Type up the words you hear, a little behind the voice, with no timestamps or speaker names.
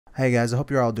Hey guys, I hope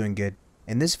you're all doing good.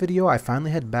 In this video, I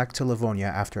finally head back to Livonia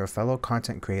after a fellow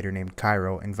content creator named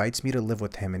Cairo invites me to live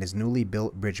with him in his newly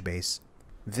built bridge base.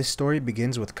 This story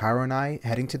begins with Cairo and I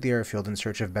heading to the airfield in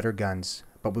search of better guns,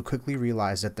 but we quickly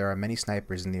realize that there are many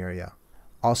snipers in the area.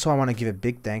 Also, I want to give a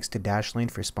big thanks to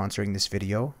Dashlane for sponsoring this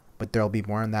video, but there'll be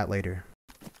more on that later.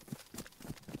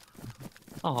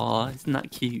 Aw, isn't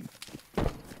that cute?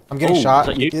 I'm getting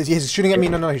shot. You? He's shooting at me.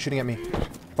 No, he's shooting at me.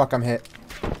 Fuck, I'm hit.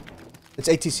 It's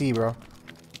ATC, bro.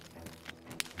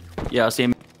 Yeah, I see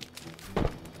him.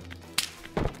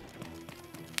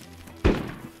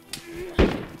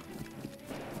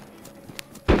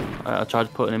 I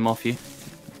tried putting him off you.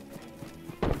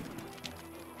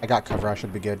 I got cover, I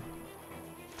should be good.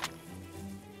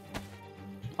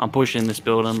 I'm pushing this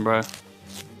building, bro.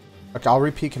 Okay, I'll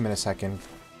re-peek him in a second.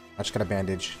 I just got a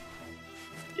bandage.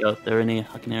 Yeah, they're in here.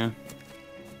 I can hear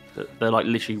them. They're like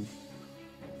literally...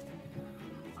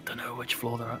 I don't know which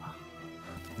floor they're at.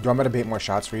 Do you want me to bait more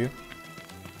shots for you?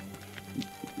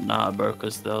 Nah, bro,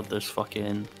 because they'll just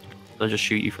fucking... They'll just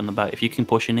shoot you from the back. If you can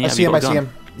push in here, I see him.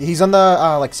 He's on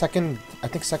the, like, second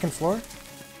floor?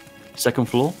 Second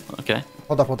floor? Okay.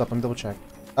 Hold up, let me double check.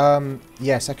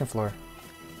 Yeah, second floor.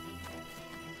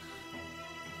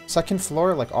 Second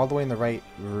floor, like, all the way in the right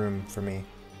room for me.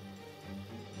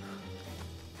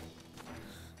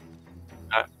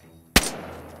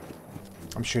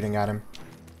 I'm shooting at him.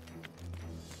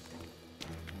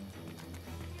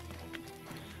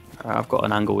 I've got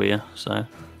an angle here, so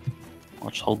I'll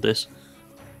just hold this.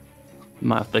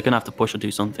 They're gonna have to push or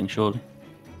do something, surely.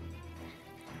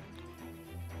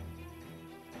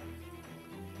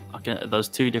 There's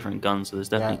two different guns, so there's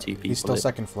definitely two people. He's still here.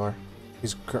 second floor.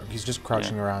 He's just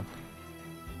crouching around.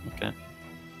 Okay.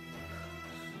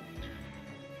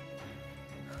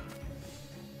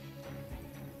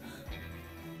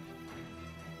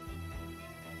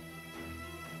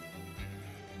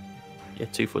 Yeah,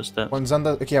 2 footsteps. One's on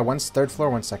the... Okay, yeah, one's third floor,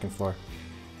 one's second floor.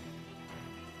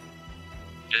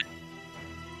 Okay.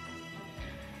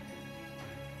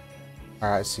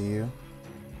 Alright, I see you.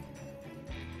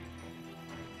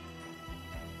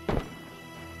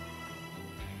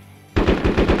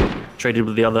 Traded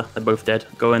with the other. They're both dead.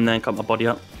 Go in there and cut my body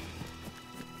up.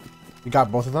 You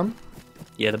got both of them?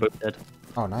 Yeah, they're both dead.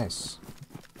 Oh, nice.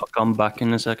 I'll come back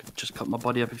in a sec. Just cut my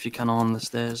body up if you can on the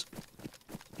stairs.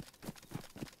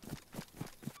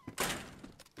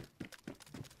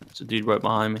 There's a dude right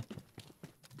behind me.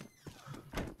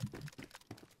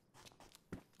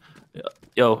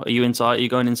 Yo, are you inside? Are you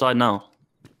going inside now?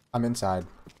 I'm inside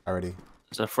already.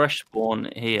 There's a fresh spawn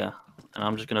here, and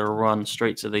I'm just gonna run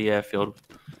straight to the airfield.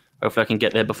 Hopefully I can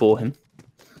get there before him.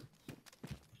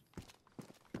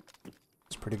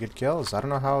 It's pretty good kills. I don't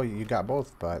know how you got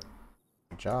both, but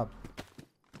good job.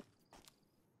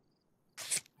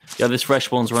 Yeah, this fresh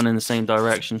spawn's running the same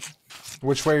direction.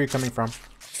 Which way are you coming from?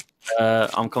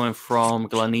 I'm coming from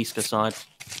Glaniska side.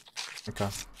 Okay.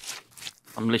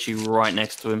 I'm literally right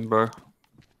next to him, bro.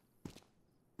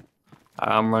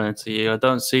 I'm running to you. I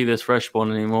don't see this fresh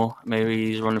spawn anymore. Maybe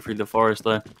he's running through the forest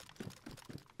though.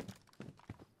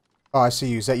 Oh, I see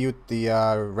you. Is that you with the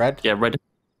red? Yeah, red.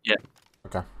 Yeah.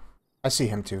 Okay. I see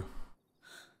him too.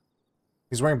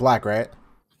 He's wearing black, right?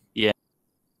 Yeah.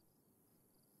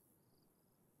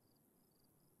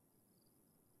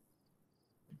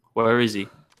 Where is he?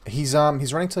 He's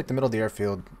running to like the middle of the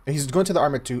airfield. He's going to the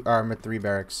Armored 3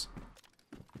 barracks.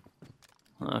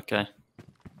 Okay.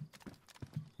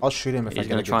 I'll shoot him if I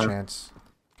get a good chance.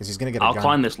 Because he's gonna get a gun. I'll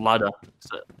climb this ladder.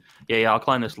 So, yeah, I'll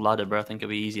climb this ladder, bro. I think it'll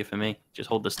be easier for me. Just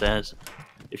hold the stairs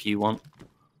if you want.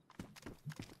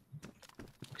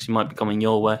 Because he might be coming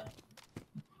your way.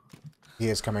 He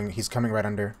is coming. He's coming right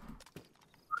under.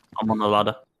 I'm on the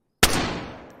ladder.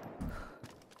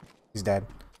 He's dead.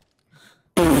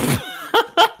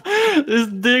 This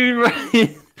dude,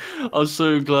 right? I'm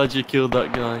so glad you killed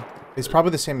that guy. It's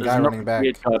probably the same guy running back.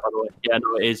 Guy, by the way. Yeah,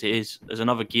 no, it is. It is. There's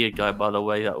another geared guy, by the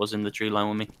way, that was in the tree line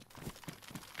with me.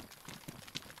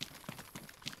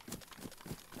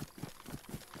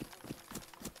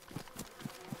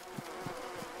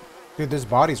 Dude, there's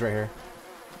bodies right here.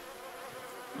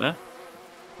 Where?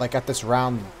 Like at this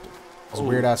round, this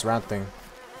weird ass round thing.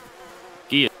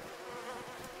 Gear.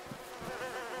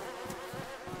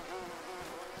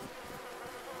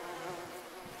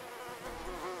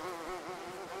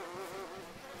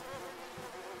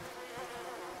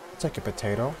 It's like a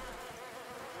potato.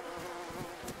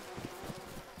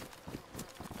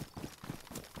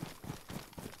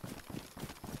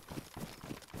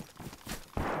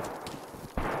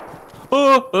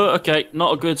 Oh, okay.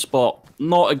 Not a good spot.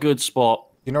 Not a good spot.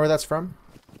 You know where that's from?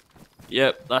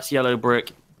 Yep, that's yellow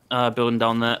brick building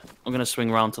down there. I'm gonna swing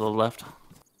around to the left.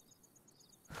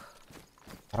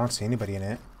 I don't see anybody in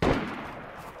it.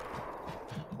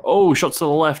 Oh, shots to the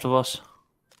left of us.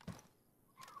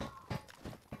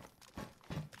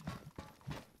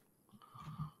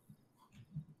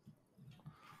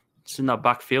 It's in that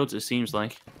backfield, it seems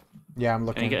like. Yeah, I'm Can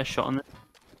looking. you get a shot on it?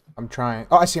 I'm trying.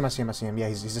 Oh, I see him, I see him, I see him. Yeah,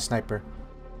 he's a sniper.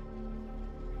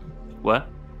 Where?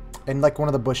 In like one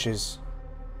of the bushes.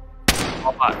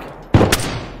 Oh, back.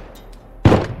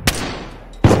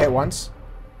 He's hit once.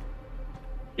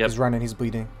 Yep. He's running, he's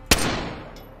bleeding.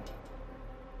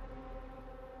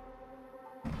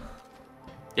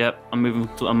 Yep,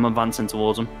 I'm advancing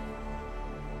towards him.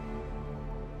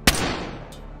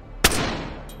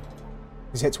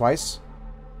 He's hit twice.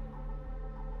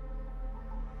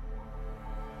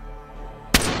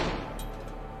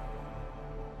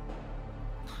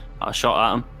 I shot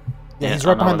at him. Yeah, he's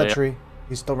right behind that tree.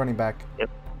 He's still running back. Yep.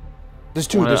 There's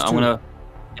two, there's two. Yeah,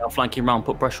 I'll flank him around,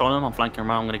 put pressure on him. I'm flanking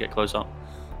around, I'm gonna get close up.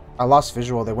 I lost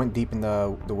visual, they went deep in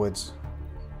the woods.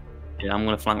 Yeah, I'm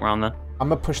gonna flank around there. I'm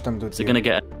gonna push them, dude. Is he gonna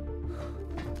get it?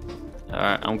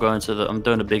 Alright, I'm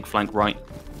doing a big flank right.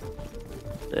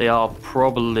 They are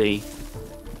probably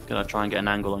gonna try and get an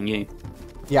angle on you.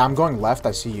 Yeah, I'm going left,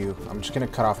 I see you. I'm just gonna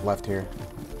cut off left here.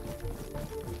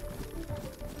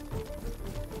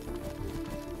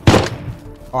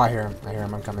 Oh, I hear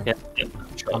him, I'm coming. Yeah,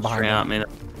 I'm behind straight at me.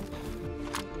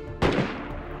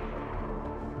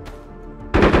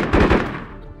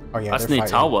 Oh yeah, That's they're near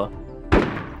fighting. tower.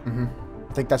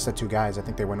 I think that's the two guys. I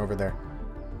think they went over there.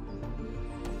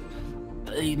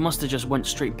 He must have just went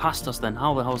straight past us then.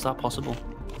 How the hell is that possible?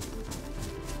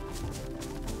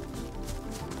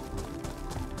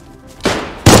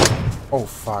 Oh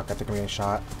fuck, I think I'm getting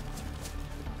shot.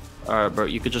 Alright, bro,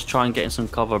 you could just try and get in some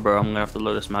cover, bro. I'm gonna have to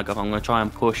load this mag up. I'm gonna try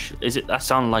and push. Is it? That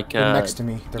sound like They're next to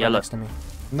me. They're right yellow. next to me.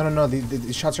 No.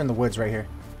 The shots are in the woods right here.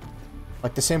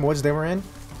 Like the same woods they were in.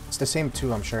 It's the same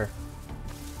two, I'm sure.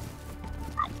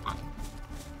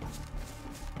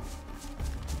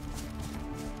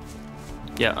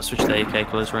 Yeah, I switched to AK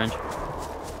close range.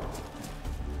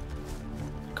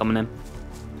 Coming in.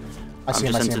 I see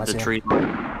him. I see him. I see him. Tree.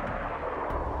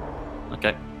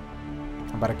 Okay.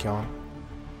 I'm about to kill him.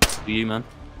 Do you, man?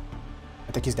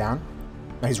 I think he's down.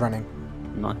 No, he's running.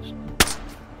 Nice.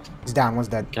 He's down. One's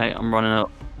dead. Okay, I'm running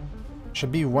up.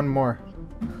 Should be one more.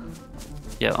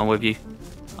 Yeah, I'm with you.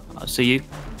 I see you.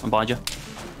 I'm behind you.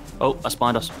 Oh, that's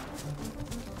behind us.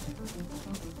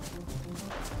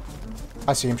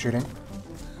 I see him shooting.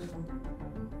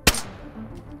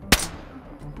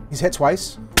 He's hit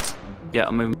twice. Yeah,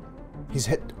 I'm moving. He's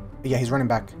hit. Yeah, he's running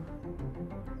back.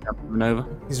 Yeah, I'm moving over.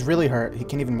 He's really hurt. He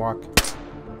can't even walk.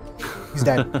 He's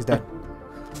dead. He's dead.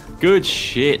 Good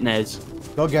shit, Nez.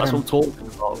 Go get That's him. what I'm talking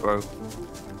about, bro.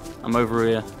 I'm over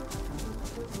here.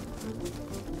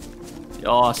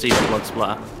 Oh, I see the blood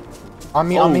splatter. On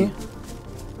me, Oh. on me.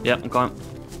 Yep, I'm coming.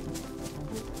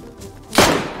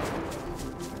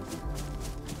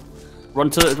 Run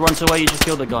to where you just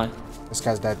killed the guy. This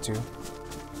guy's dead too.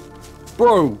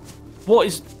 Bro, what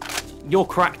is... You're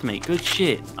cracked, mate. Good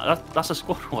shit. That's a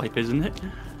squad wipe, isn't it?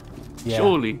 Yeah.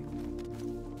 Surely.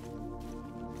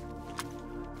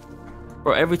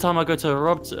 Bro, every time I go to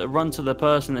run to the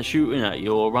person that's shooting at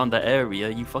you or around that area,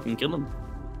 you fucking kill them.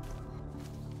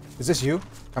 Is this you?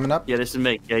 Coming up? Yeah, this is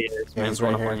me. Yeah, it's me. Yeah, he's I'm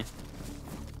right running up on here. you.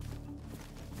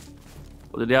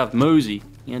 What did he have? Mosey.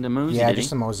 He had a Mosey, Yeah, did just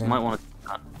he? a Mosey. Might want to...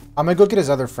 I'm gonna go get his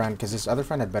other friend, because his other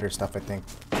friend had better stuff, I think.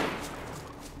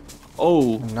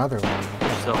 Oh, Another one. What the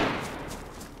hell?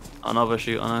 so another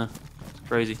shoot. I know. It's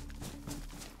crazy.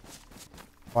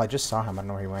 Well, I just saw him. I don't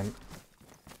know where he went.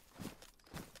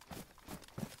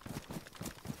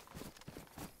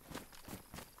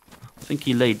 I think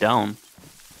he laid down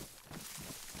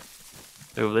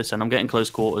over this end. I'm getting close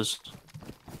quarters.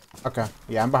 Okay.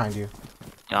 Yeah, I'm behind you.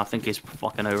 Yeah, I think he's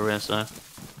fucking over here, so.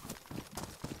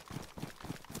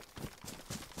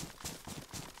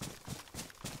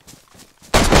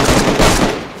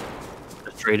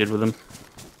 I traded with him.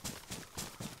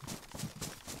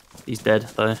 He's dead,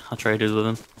 though. I traded with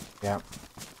him. Yeah.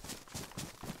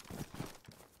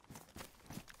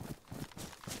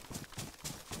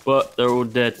 But they're all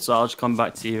dead, so I'll just come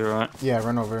back to you, alright? Yeah,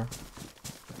 run over.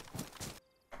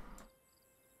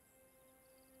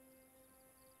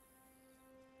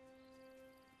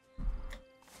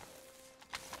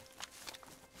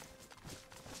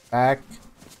 Back.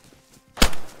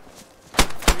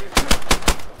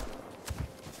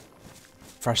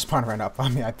 Fresh spawn ran up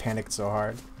on me. I panicked so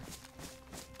hard.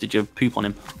 Did you poop on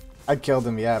him? I killed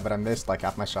him, yeah, but I missed like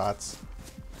half my shots.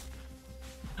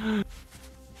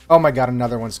 Oh my god,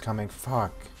 another one's coming.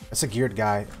 Fuck. That's a geared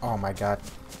guy. Oh my god.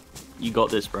 You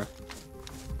got this, bro.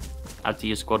 Add to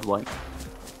your squad wipe.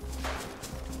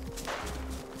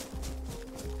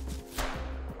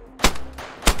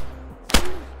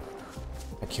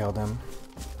 I killed him.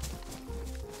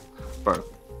 Bro.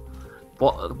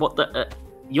 What the...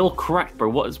 you're cracked, bro.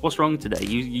 What's wrong today?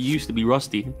 You used to be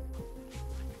rusty.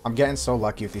 I'm getting so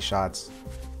lucky with these shots.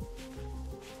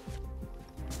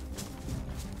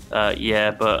 Yeah,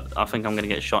 but I think I'm gonna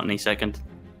get shot any second.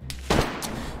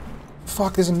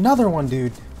 Fuck, there's another one,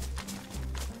 dude.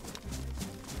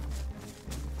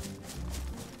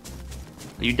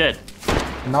 Are you dead?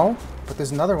 No, but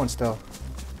there's another one still.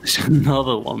 There's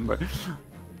another one, bro.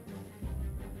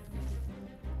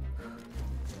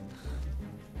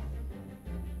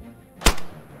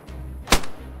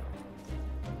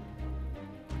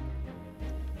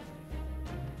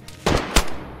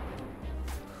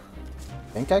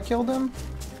 Think I killed him?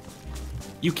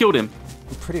 You killed him.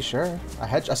 I'm pretty sure.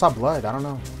 I saw blood. I don't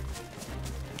know.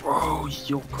 Bro,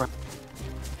 you're cracked.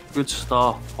 Good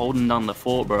stuff. Holding down the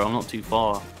fort, bro. I'm not too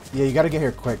far. Yeah, you gotta get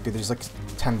here quick, dude. There's like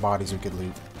 10 bodies we could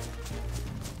loot.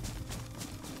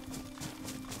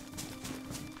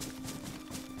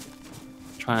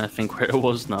 Trying to think where it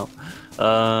was now.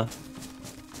 I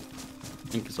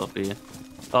think it's up here.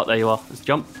 Oh, there you are. Let's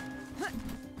jump.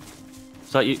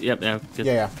 Is that you? Yep, yeah. Good.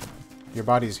 Yeah. Your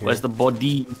body's here. Where's the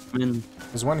body? Man?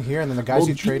 There's one here, and then the guys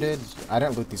you traded. I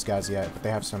didn't loot these guys yet, but they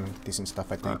have some decent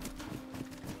stuff, I think.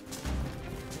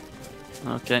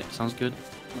 Okay, sounds good.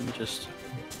 Let me just...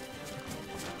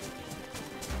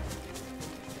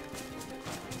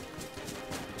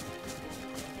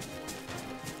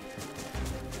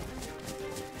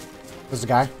 There's a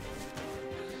guy.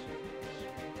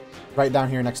 Right down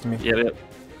here next to me. Yep.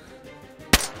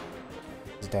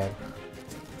 He's dead.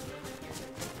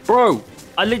 Bro,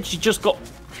 I literally just got...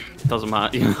 Doesn't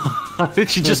matter. I literally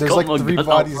just got like my 3 gun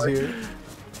bodies out, here.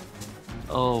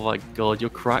 Oh my god, you're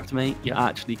cracked, mate. You're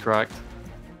actually cracked.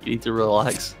 You need to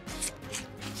relax.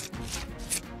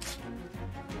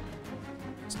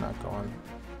 It's not going.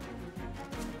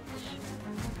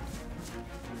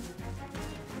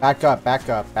 Back up,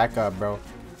 bro.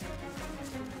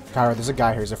 Kyra, there's a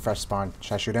guy here. He's a fresh spawn.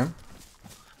 Should I shoot him?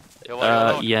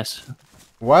 Yes.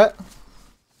 What?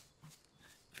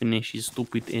 Finish his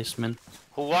stupid ass, man.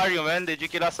 Who are you, man? Did you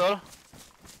kill us all?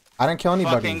 I didn't kill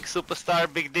anybody. Fucking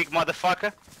superstar, big dick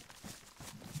motherfucker.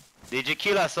 Did you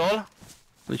kill us all?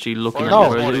 Literally looking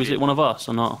No. at you. Was it one of us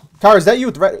or not? Kyra, is that you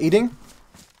with red eating?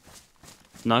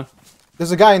 No.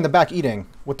 There's a guy in the back eating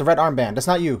with the red armband. That's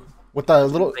not you. With the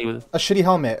little, With- a shitty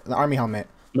helmet, the army helmet.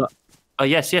 No. Oh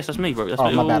yes, that's me, bro. That's Oh,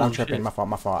 me. my bad. I'm Oh, tripping. shit.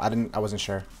 My fault. I wasn't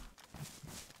sure.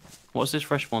 What's this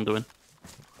fresh one doing?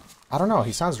 I don't know.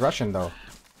 He sounds Russian though.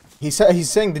 He's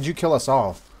saying, "Did you kill us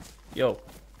all?" Yo,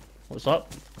 what's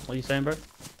up? What are you saying, bro?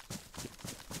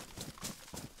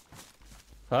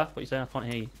 Huh? What are you saying? I can't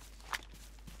hear you.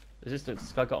 Is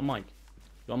this guy got a mic?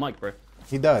 You got a mic, bro?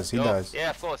 He does. He Yo, does.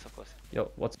 Yeah, of course. Yo,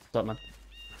 what's up, man?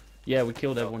 Yeah, we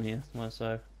killed everyone here. Well,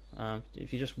 so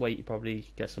if you just wait, you probably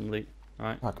get some loot. All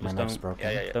right. Fuck, my Just knife's don't,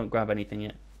 broken. Yeah. don't grab anything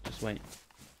yet. Just wait.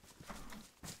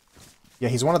 Yeah,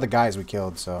 he's one of the guys we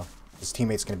killed, so his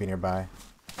teammate's gonna be nearby.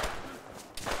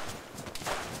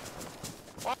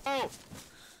 Whoa!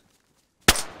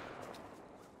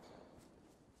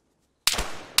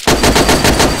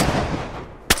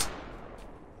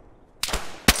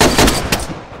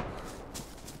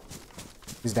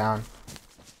 He's down.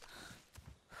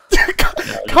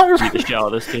 Beat the shit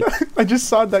out of this kid. I just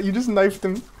saw that. You just knifed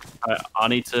him. I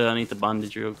need to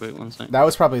bandage you real quick. One second. That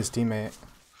was probably his teammate.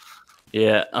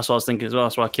 Yeah, that's what I was thinking as well.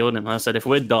 That's why I killed him. I said, if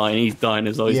we're dying, he's dying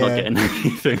as well. He's not Yeah. getting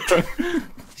anything.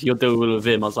 You'll deal with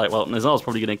him. I was like, well, Nazar's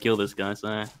probably going to kill this guy,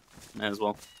 so may as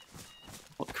well.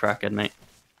 What a crackhead, mate.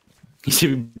 You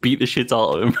should beat the shit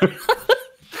out of him.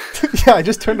 Yeah, I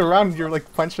just turned around and you were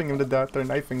like punching him to death or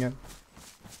knifing him.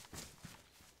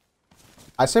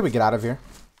 I say we get out of here.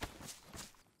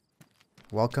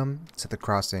 Welcome to the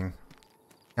crossing.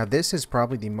 Now this is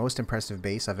probably the most impressive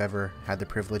base I've ever had the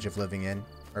privilege of living in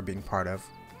or being part of.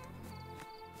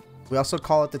 We also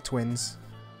call it the Twins.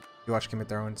 If you watch Game of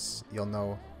Thrones, you'll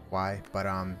know why, but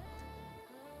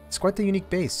it's quite the unique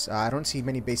base. I don't see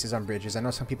many bases on bridges. I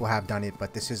know some people have done it,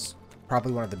 but this is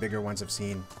probably one of the bigger ones I've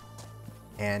seen.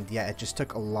 And yeah, it just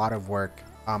took a lot of work.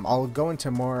 I'll go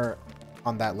into more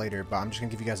on that later, but I'm just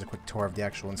gonna give you guys a quick tour of the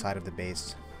actual inside of the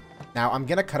base. Now, I'm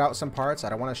gonna cut out some parts. I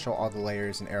don't want to show all the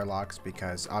layers and airlocks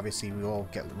because obviously we will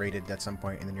get raided at some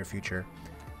point in the near future.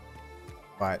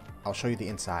 But I'll show you the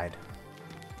inside.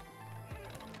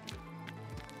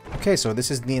 Okay, so this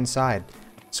is the inside.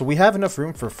 So we have enough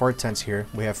room for 4 tents here.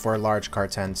 We have 4 large car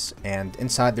tents, and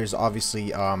inside there's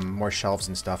obviously more shelves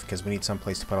and stuff because we need some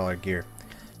place to put all our gear.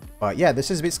 But yeah,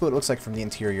 this is basically what it looks like from the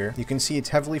interior. You can see it's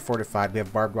heavily fortified. We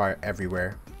have barbed wire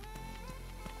everywhere.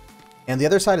 And the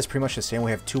other side is pretty much the same.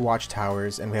 We have 2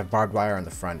 watchtowers and we have barbed wire on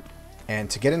the front. And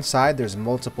to get inside, there's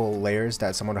multiple layers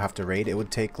that someone would have to raid. It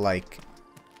would take like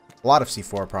a lot of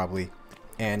C4 probably.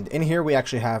 And in here we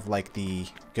actually have like the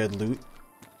good loot,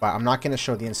 but I'm not going to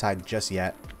show the inside just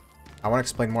yet. I want to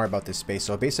explain more about this space.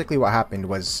 So basically what happened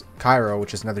was Cairo,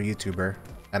 which is another YouTuber,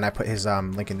 and I put his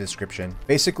link in the description.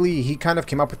 Basically, he kind of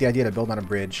came up with the idea to build on a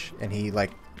bridge, and he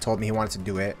like told me he wanted to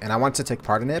do it, and I wanted to take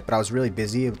part in it, but I was really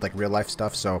busy with like real life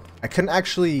stuff, so I couldn't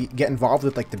actually get involved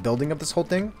with like the building of this whole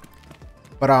thing.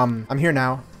 But I'm here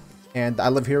now, and I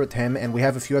live here with him, and we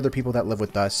have a few other people that live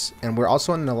with us, and we're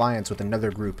also in an alliance with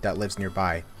another group that lives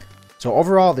nearby. So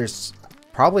overall, there's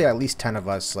probably at least 10 of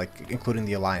us, like including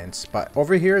the alliance. But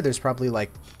over here, there's probably like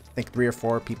I think 3 or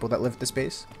 4 people that live at this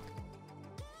base.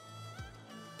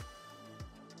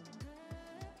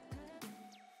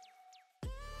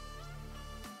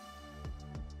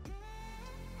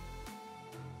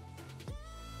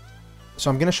 So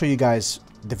I'm going to show you guys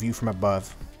the view from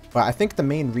above, but I think the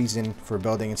main reason for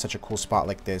building in such a cool spot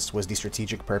like this was the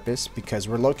strategic purpose, because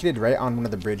we're located right on one of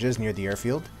the bridges near the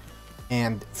airfield,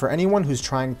 and for anyone who's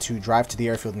trying to drive to the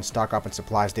airfield and stock up on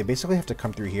supplies, they basically have to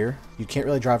come through here. You can't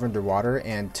really drive underwater,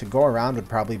 and to go around would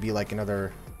probably be like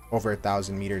another over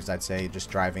 1,000 meters, I'd say, just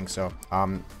driving. So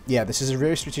yeah, this is a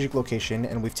very strategic location,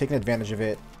 and we've taken advantage of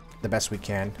it the best we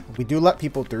can. We do let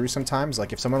people through sometimes,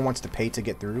 like if someone wants to pay to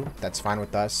get through, that's fine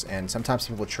with us, and sometimes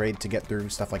people trade to get through,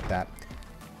 stuff like that.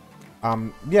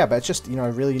 Yeah, but it's just, you know,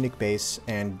 a really unique base,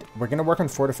 and we're gonna work on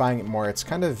fortifying it more. It's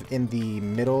kind of in the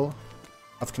middle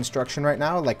of construction right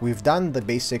now. Like, we've done the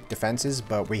basic defenses,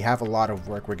 but we have a lot of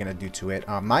work we're gonna do to it.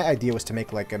 My idea was to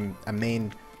make like a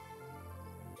main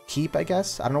keep, I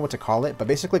guess. I don't know what to call it, but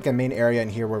basically like a main area in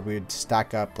here where we would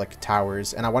stack up like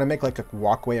towers, and I want to make like a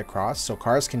walkway across so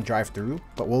cars can drive through,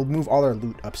 but we'll move all our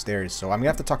loot upstairs. So I'm gonna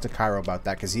have to talk to Cairo about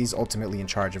that, because he's ultimately in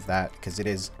charge of that, because it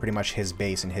is pretty much his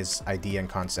base and his idea and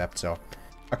concept. So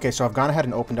okay, so I've gone ahead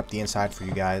and opened up the inside for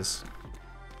you guys,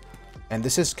 and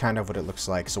this is kind of what it looks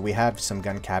like. So we have some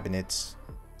gun cabinets,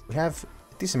 we have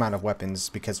decent amount of weapons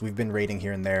because we've been raiding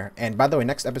here and there. And by the way,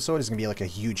 next episode is gonna be like a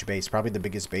huge base, probably the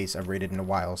biggest base I've raided in a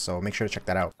while, so make sure to check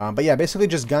that out. But yeah, basically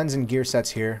just guns and gear sets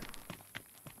here.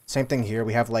 Same thing here,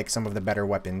 we have like some of the better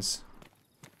weapons,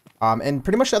 and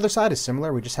pretty much the other side is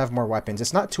similar. We just have more weapons.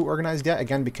 It's not too organized yet,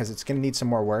 again, because it's gonna need some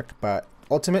more work, but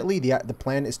ultimately the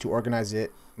plan is to organize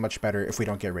it much better if we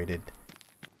don't get raided.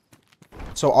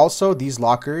 So also, these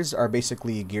lockers are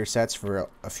basically gear sets for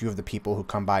a few of the people who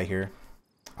come by here.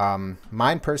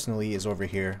 Mine personally is over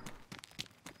here,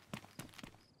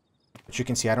 but you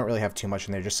can see I don't really have too much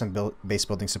in there, just some base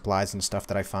building supplies and stuff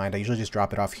that I find. I usually just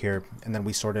drop it off here and then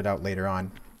we sort it out later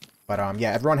on. But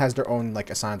yeah, everyone has their own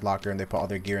like assigned locker, and they put all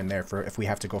their gear in there for if we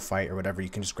have to go fight or whatever. You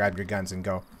can just grab your guns and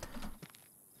go.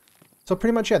 So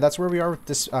pretty much, yeah, that's where we are with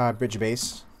this bridge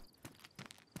base.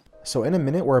 So in a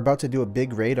minute, we're about to do a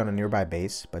big raid on a nearby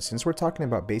base, but since we're talking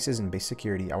about bases and base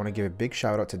security, I want to give a big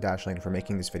shout out to Dashlane for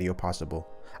making this video possible.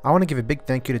 I want to give a big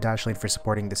thank you to Dashlane for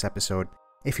supporting this episode.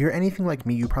 If you're anything like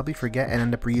me, you probably forget and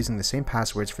end up reusing the same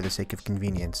passwords for the sake of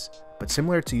convenience. But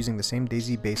similar to using the same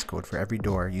Dayz base code for every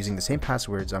door, using the same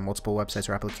passwords on multiple websites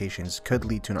or applications could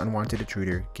lead to an unwanted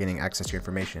intruder gaining access to your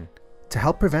information. To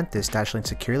help prevent this, Dashlane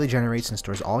securely generates and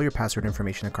stores all your password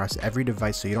information across every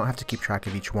device so you don't have to keep track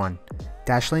of each one.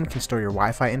 Dashlane can store your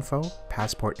Wi-Fi info,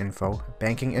 passport info,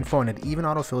 banking info, and it even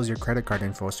autofills your credit card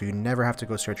info so you never have to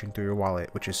go searching through your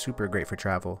wallet, which is super great for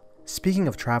travel. Speaking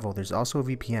of travel, there's also a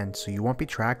VPN, so you won't be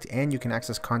tracked and you can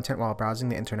access content while browsing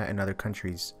the internet in other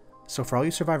countries. So for all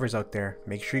you survivors out there,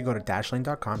 make sure you go to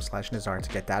dashlane.com/Nazar to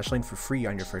get Dashlane for free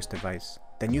on your first device.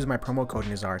 Then use my promo code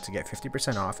Nazar to get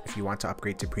 50% off if you want to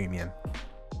upgrade to premium.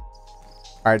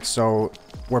 Alright, so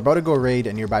we're about to go raid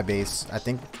a nearby base. I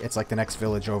think it's like the next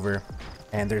village over.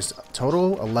 And there's a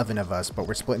total 11 of us, but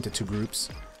we're split into 2 groups.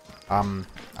 I'm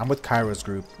with Cairo's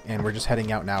group, and we're just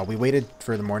heading out now. We waited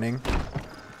for the morning,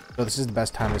 so this is the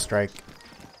best time to strike.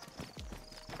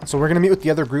 So we're going to meet with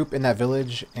the other group in that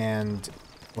village, and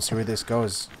we'll see where this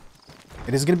goes.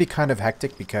 It is going to be kind of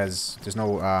hectic because there's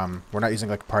no, we're not using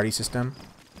like a party system.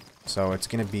 So it's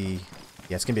going to be,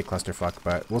 yeah, it's going to be a clusterfuck,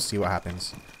 but we'll see what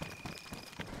happens.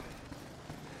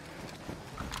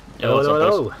 Yo, what's up,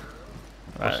 hello.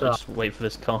 boys? Right, just wait for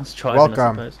this car to drive.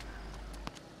 Welcome. I suppose.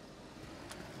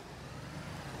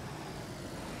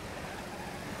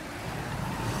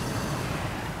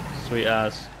 Sweet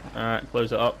as. Alright,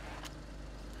 close it up.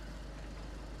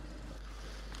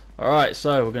 Alright,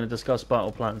 so we're going to discuss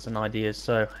battle plans and ideas.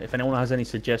 So, if anyone has any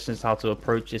suggestions how to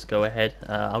approach this, go ahead.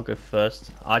 I'll go first.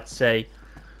 I'd say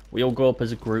we all go up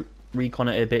as a group, recon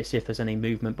it a bit, see if there's any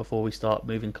movement before we start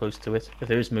moving close to it. If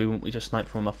there is movement, we just snipe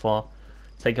from afar,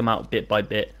 take them out bit by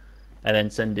bit, and then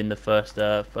send in the first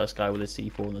guy with a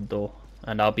C4 on the door.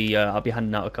 And I'll be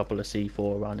handing out a couple of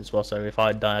C4 around as well. So if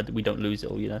I die, we don't lose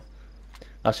it all, you know.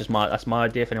 That's my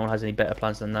idea. If anyone has any better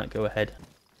plans than that, go ahead.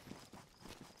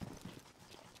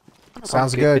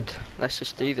 Sounds good. Let's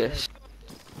just do this.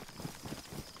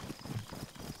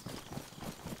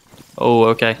 Oh,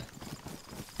 okay.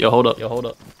 Yo, hold up.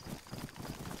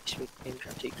 Aim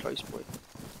trap too close, boy.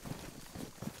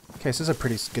 Okay, this is a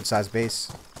pretty good sized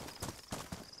base.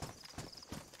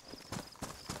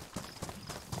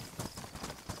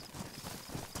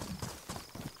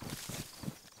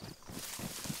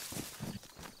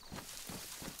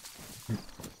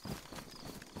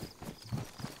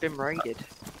 Been raided.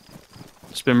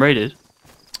 It's been raided.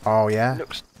 Oh yeah.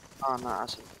 Looks. Oh no, it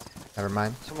hasn't. Never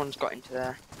mind. Someone's got into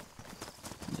there.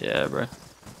 Yeah, bro.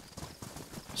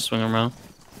 Swing around.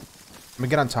 Let me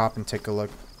get on top and take a look.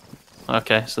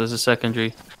 Okay, so there's a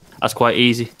secondary. That's quite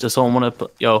easy. Does someone want to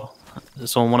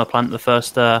does someone want to plant the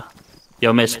first?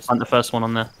 Yo, miss, plant the first one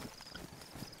on there.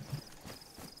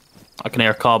 I can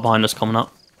hear a car behind us coming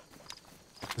up.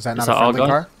 Is that Is not that a our friendly guy?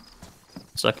 car?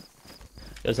 Second.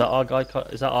 Is that our guy?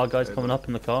 Is that our guys coming up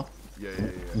in the car? Yeah,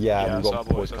 we've that's got our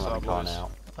boys boys, coming that's out of the car our boys.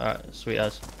 now. Alright, sweet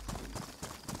as.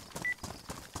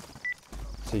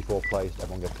 C4 placed,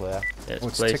 everyone get clear. Yeah, it's Oh,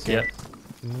 it's placed, yeah.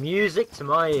 ticking. Music to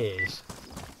my ears.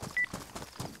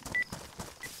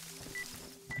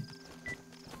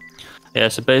 Yeah,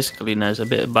 so basically there's a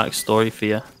bit of backstory for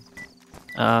you.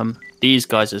 These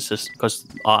guys are just because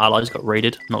our allies got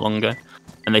raided not long ago,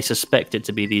 and they suspect it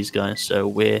to be these guys, so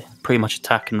we're pretty much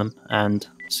attacking them and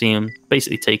seeing them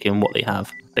basically taking what they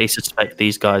have. They suspect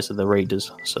these guys are the raiders,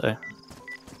 so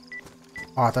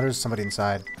Oh, I thought there was somebody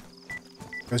inside.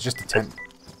 It was just a tent.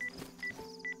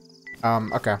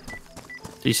 Okay.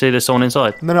 do you say there's someone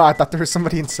inside? No, I thought there was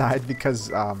somebody inside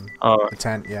because, Oh, the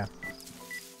tent, yeah.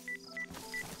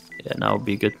 yeah, that would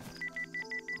be good.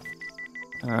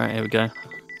 Alright, here we go.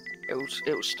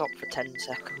 It'll stop for 10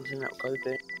 seconds and it'll go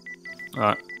bit.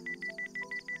 Alright,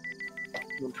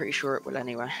 I'm pretty sure it will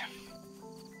anyway.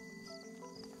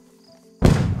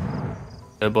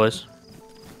 go boys.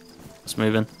 Let's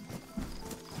move in.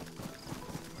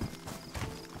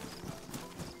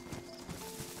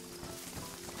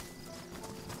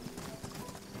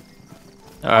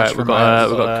 Alright, we've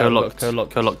got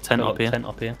co-lock tent up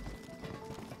here.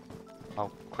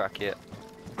 I'll crack it.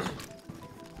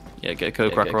 Yeah, get a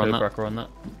co-cracker on that.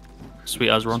 Sweet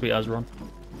as Ron.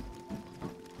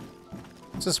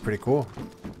 This is pretty cool.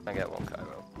 I get one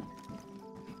Cairo.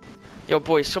 Yo,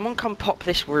 boys, someone come pop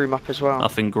this room up as well.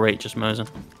 Nothing great, just Mosin.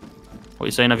 What are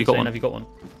you saying? Have you got one?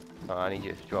 I need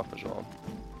you to drop as well.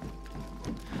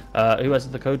 Who has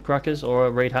the code crackers or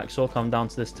a raid hacksaw? Come down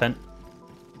to this tent.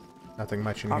 Nothing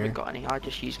much in I here. haven't got any. I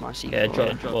just use my C4.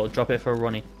 Yeah, drop it for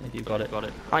Ronnie if you got it.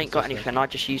 I ain't got anything. I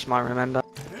just use my remember.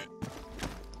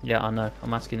 Yeah, I know.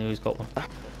 I'm asking who's got one.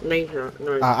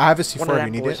 No. I have a One C4 of if them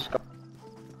you need boys it. got-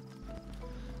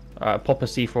 Alright, pop a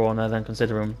C4 on there then,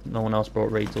 considering no one else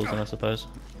brought raid tools in, I suppose.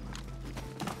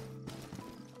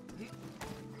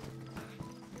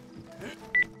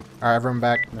 Alright, everyone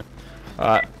back.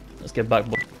 Alright, let's get back.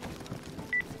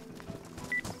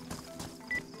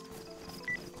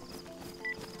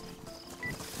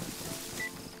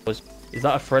 Is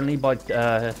that a friendly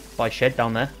by shed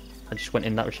down there? I just went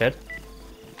in that shed.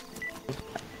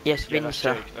 Yes, Yeah, that's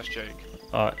Vince. Jake. That's Jake.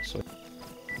 Alright, so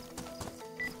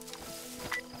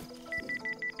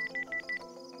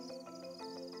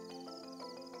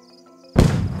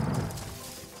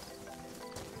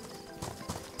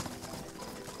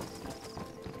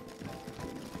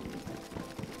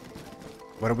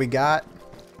What do we got?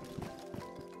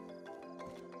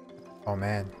 Oh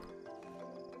man.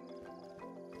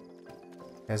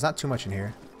 There's not too much in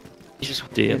here. These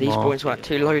Dear Mark. boys weren't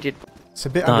too loaded. It's a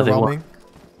bit No, they underwhelming.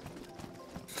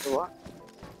 What?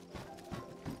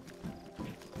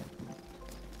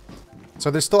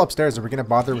 So they're still upstairs. Are we gonna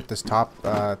bother with this top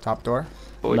door?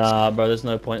 Boys. nah, bro. There's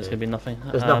no point. It's gonna be nothing.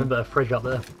 There's nothing but a fridge up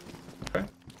there.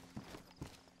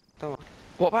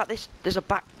 What about this? There's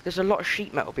a lot of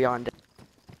sheet metal behind it.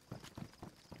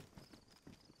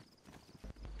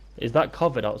 Is that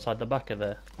covered outside the back of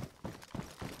there?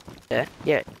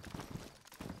 Yeah.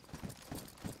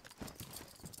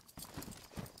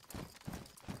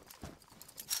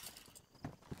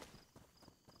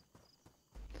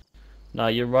 Nah,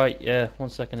 you're right. Yeah. 1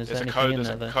 second. Is There's there a anything code. in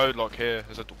There's there? a code lock here.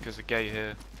 There's a gate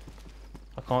here.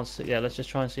 I can't see. Yeah, let's just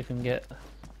try and see if we can get.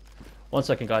 1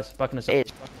 second, guys. Back in a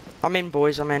second. I'm in,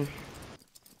 boys. I'm in.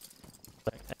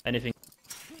 Anything.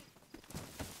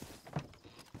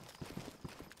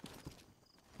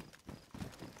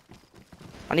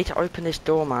 I need to open this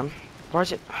door, man. Why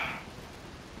is it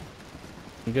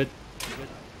Good.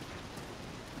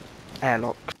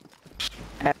 airlock?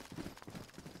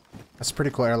 That's a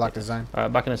pretty cool airlock design.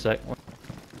 Alright, back in a sec.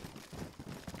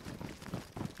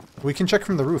 We can check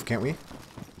from the roof, can't we?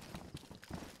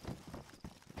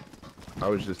 I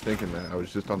was just thinking that. I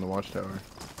was just on the watchtower.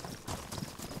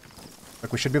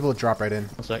 Like, we should be able to drop right in.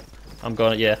 1 sec. I'm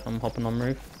going. Yeah, I'm hopping on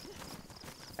roof.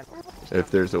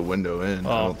 If there's a window in, I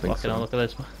Oh, don't think fucking hell, so. look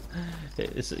at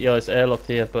this. It's airlocked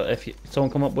here, but if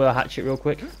someone come up with a hatchet real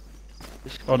quick.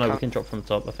 Oh no, we can drop from the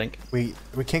top, I think. We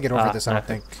can't get over this, I don't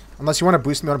okay. think. Unless you want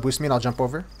to boost me and I'll jump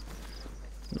over.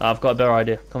 I've got a better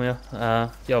idea. Come here.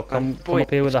 Yo, come up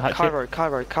here with a hatchet.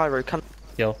 Cairo, come.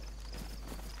 Yo.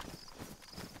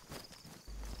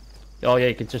 Oh yeah,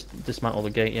 you could just dismantle the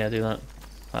gate. Yeah, do that.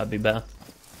 That'd be better.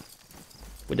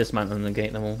 We're dismantling the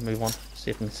gate, then we'll move on.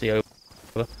 See if we can see over.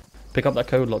 Pick up that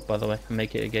code lock, by the way, and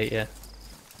make it a gate. Yeah.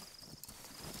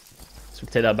 So we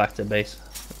take that back to base.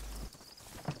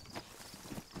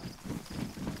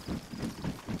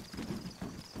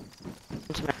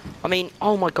 I mean,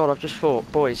 oh my god, I've just thought,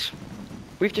 boys.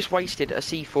 We've just wasted a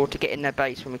C4 to get in their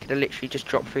base when we could have literally just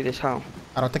dropped through this hole.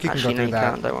 I don't think you can Actually, go no, through you that.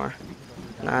 can't, don't worry.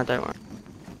 Nah, don't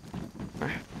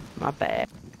worry. My bad.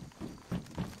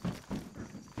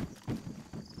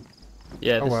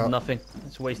 Yeah, Oh, this well. is nothing.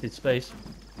 It's wasted space.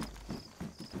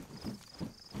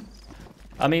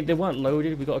 I mean, they weren't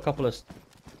loaded. We got a couple of.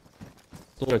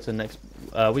 Go to the next.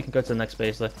 We can go to the next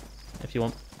base though, if you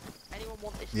want. Anyone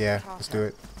want this? Yeah, let's do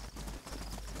it.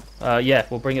 Yeah,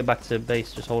 we'll bring it back to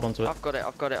base. Just hold on to it. I've got it.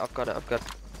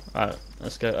 Alright,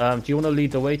 let's go. Do you want to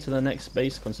lead the way to the next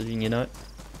base, considering you know it?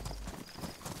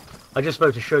 I just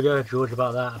spoke to Sugar, George,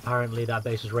 about that. Apparently that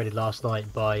base was raided last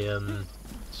night by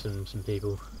some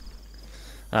people.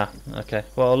 Ah, okay.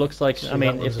 Well, it looks like. So I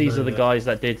mean, that if was these are the another- guys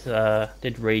that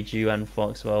did raid you and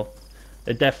Foxwell,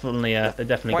 they definitely got the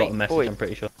message. boy. I'm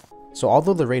pretty sure. So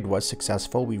although the raid was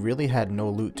successful, we really had no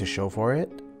loot to show for it.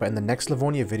 But in the next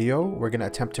Livonia video, we're going to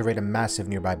attempt to raid a massive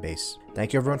nearby base.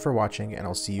 Thank you everyone for watching, and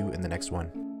I'll see you in the next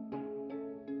one.